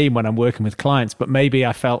of the team when I'm working with clients, but maybe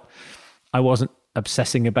I felt I wasn't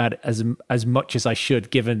obsessing about it as much as I should,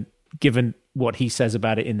 given what he says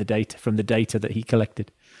about it in the data, from the data that he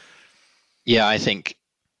collected. Yeah, I think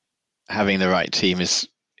having the right team is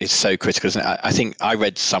so critical, isn't it? I think I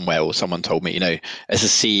read somewhere, or someone told me, as a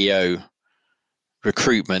CEO,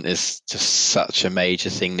 recruitment is just such a major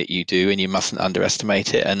thing that you do, and you mustn't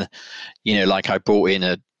underestimate it. And like I brought in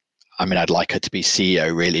I'd like her to be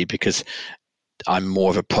CEO really, because I'm more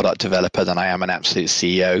of a product developer than I am an absolute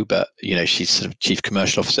CEO, but she's sort of chief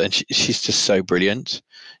commercial officer, and she's just so brilliant,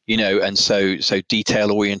 and so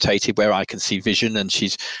detail orientated, where I can see vision, and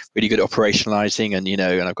she's really good at operationalizing, and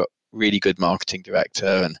and I've got really good marketing director,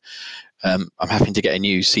 and I'm having to get a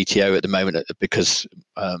new CTO at the moment because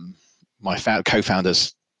my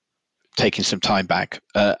co-founder's taking some time back,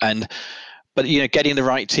 but getting the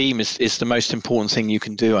right team is the most important thing you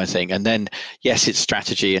can do, I think. And then yes, it's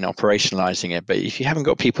strategy and operationalizing it, but if you haven't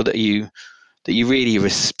got people that you really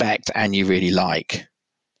respect and you really like,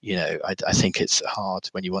 I think it's hard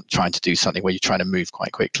when you trying to do something where you're trying to move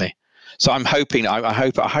quite quickly. So I'm hoping, I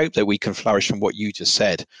hope that we can flourish from what you just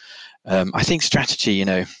said. I think strategy,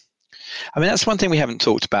 that's one thing we haven't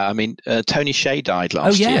talked about. Tony Hsieh died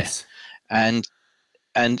last year, and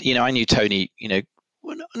I knew Tony,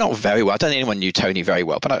 well, not very well. I don't think anyone knew Tony very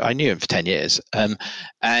well, but I knew him for 10 years.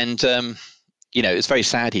 It's very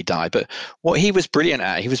sad he died. But what he was brilliant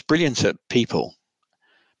at, he was brilliant at people,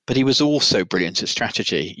 but he was also brilliant at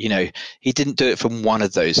strategy. He didn't do it from one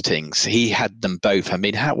of those things. He had them both.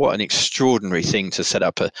 What an extraordinary thing to set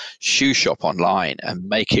up a shoe shop online and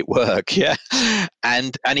make it work. Yeah.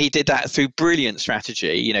 And he did that through brilliant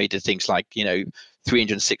strategy. He did things like,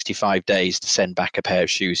 365 days to send back a pair of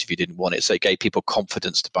shoes if you didn't want it. So it gave people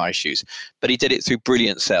confidence to buy shoes. But he did it through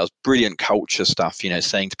brilliant sales, brilliant culture stuff,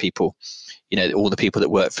 saying to people, all the people that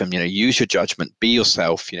work for him, use your judgment, be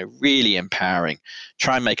yourself, really empowering,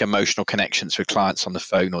 try and make emotional connections with clients on the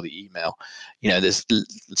phone or the email.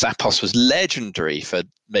 Zappos was legendary for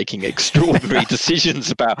making extraordinary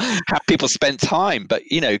decisions about how people spent time, but,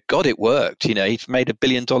 God, it worked. He's made $1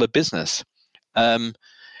 billion business.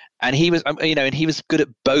 And he was, and he was good at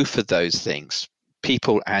both of those things,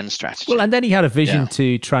 people and strategy. Well, and then he had a vision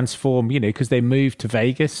to transform, because they moved to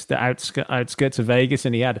Vegas, the outskirts of Vegas,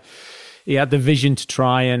 and he had the vision to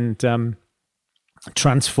try and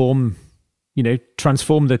transform the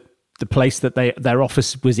place that their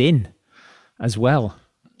office was in as well.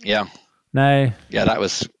 Yeah. No. Yeah, that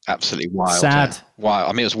was absolutely wild. Sad.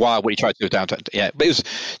 Wild. It was wild what he tried to do downtown. Yeah, but it was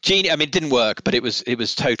genius. It didn't work, but it was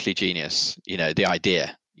totally genius. The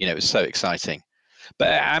idea. It was so exciting. But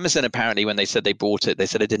Amazon, apparently, when they said they bought it, they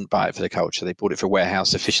said they didn't buy it for the culture. They bought it for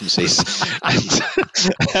warehouse efficiencies.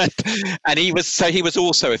 and he was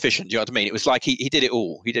also efficient. Do you know what I mean? It was like he did it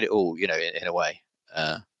all. He did it all, in a way.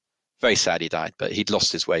 Very sad he died, but he'd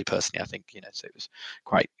lost his way personally, I think, so it was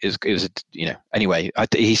quite, anyway,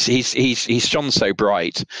 he's shone so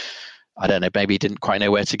bright. I don't know, maybe he didn't quite know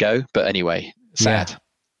where to go, but anyway, sad. Yeah.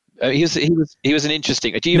 He was an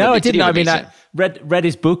interesting. I didn't. I read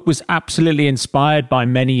his book. Was absolutely inspired by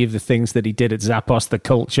many of the things that he did at Zappos, the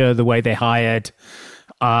culture, the way they hired.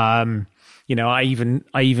 I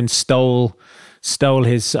even stole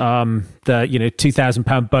his the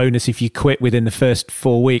 £2,000 bonus if you quit within the first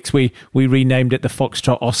 4 weeks. We renamed it the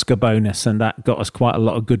Foxtrot Oscar bonus, and that got us quite a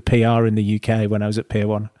lot of good PR in the UK when I was at Pier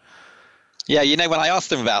 1. Yeah, when I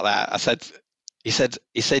asked him about that, I said. He said,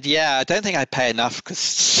 yeah, I don't think I pay enough because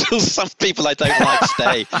some people I don't like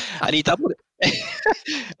stay. And he doubled it.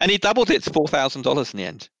 And he doubled it to $4,000 in the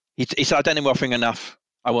end. He said, I don't think we're offering enough.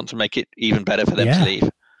 I want to make it even better for them to leave.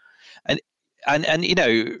 And he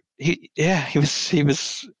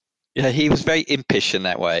was very impish in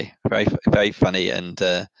that way. Very, very funny.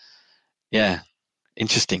 And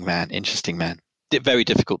interesting man. Very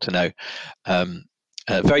difficult to know.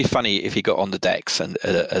 Very funny if he got on the decks and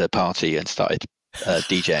at a party and started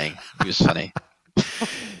DJing. He was funny.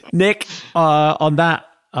 Nick, on that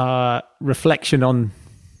reflection on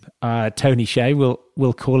Tony Hsieh,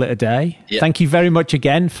 we'll call it a day. Yep. Thank you very much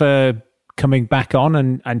again for coming back on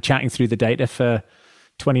and chatting through the data for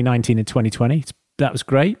 2019 and 2020. That was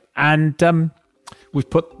great, and we've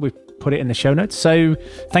put it in the show notes. So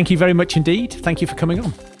thank you very much indeed. Thank you for coming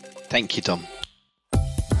on. Thank you, Tom.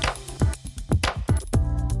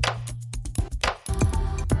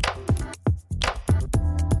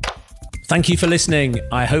 Thank you for listening.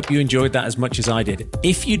 I hope you enjoyed that as much as I did.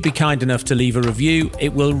 If you'd be kind enough to leave a review,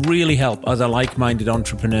 it will really help other like-minded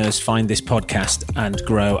entrepreneurs find this podcast and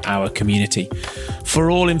grow our community. For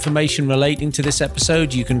all information relating to this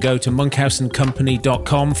episode, you can go to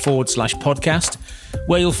monkhouseandcompany.com/podcast,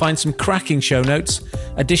 where you'll find some cracking show notes,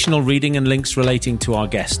 additional reading and links relating to our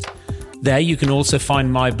guest. There you can also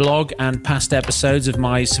find my blog and past episodes of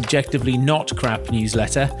my subjectively not crap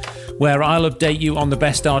newsletter, where I'll update you on the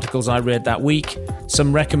best articles I read that week,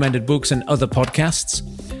 some recommended books and other podcasts.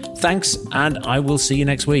 Thanks, and I will see you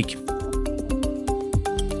next week.